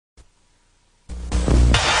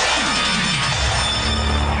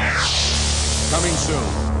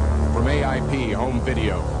soon from AIP Home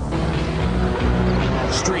Video.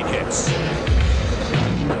 Street Hitz.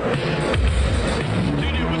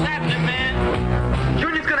 Junior, what's happening, man?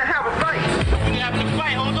 Junior's gonna have a fight. We have to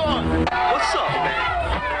fight. Hold on. What's up,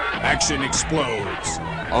 man? Action explodes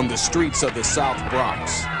on the streets of the South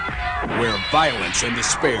Bronx, where violence and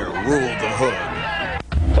despair rule the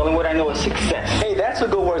hood. The only word I know is success. Hey, that's a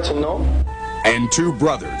good word to know. And two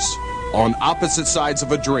brothers on opposite sides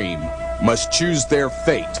of a dream must choose their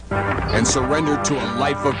fate and surrender to a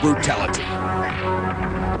life of brutality,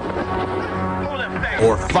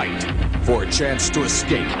 or fight for a chance to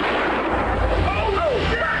escape.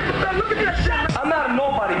 I'm not a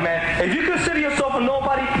nobody, man. If you consider yourself a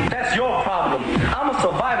nobody, that's your problem. I'm a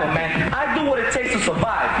survivor, man. I do what it takes to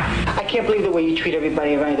survive. I can't believe the way you treat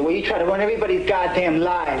everybody around you, the way you try to run everybody's goddamn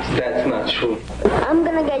lives. That's not true. I'm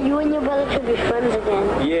gonna get you and your brother to be friends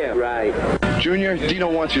again. Yeah, right. Junior,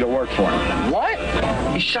 Dino wants you to work for him. What?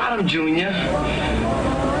 He shot him, Junior.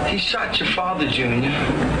 He shot your father, Junior.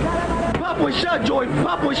 Pop was shot, Joy.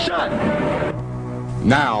 Pop was shot.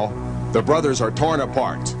 Now, the brothers are torn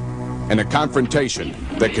apart in a confrontation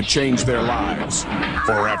that could change their lives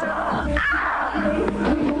forever.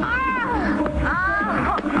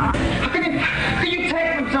 How can you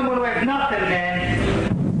take from someone who has nothing, man?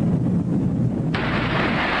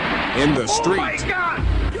 In the street,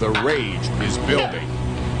 the rage is building.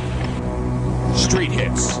 Street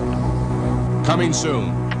Hitz. Coming soon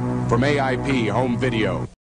from AIP Home Video.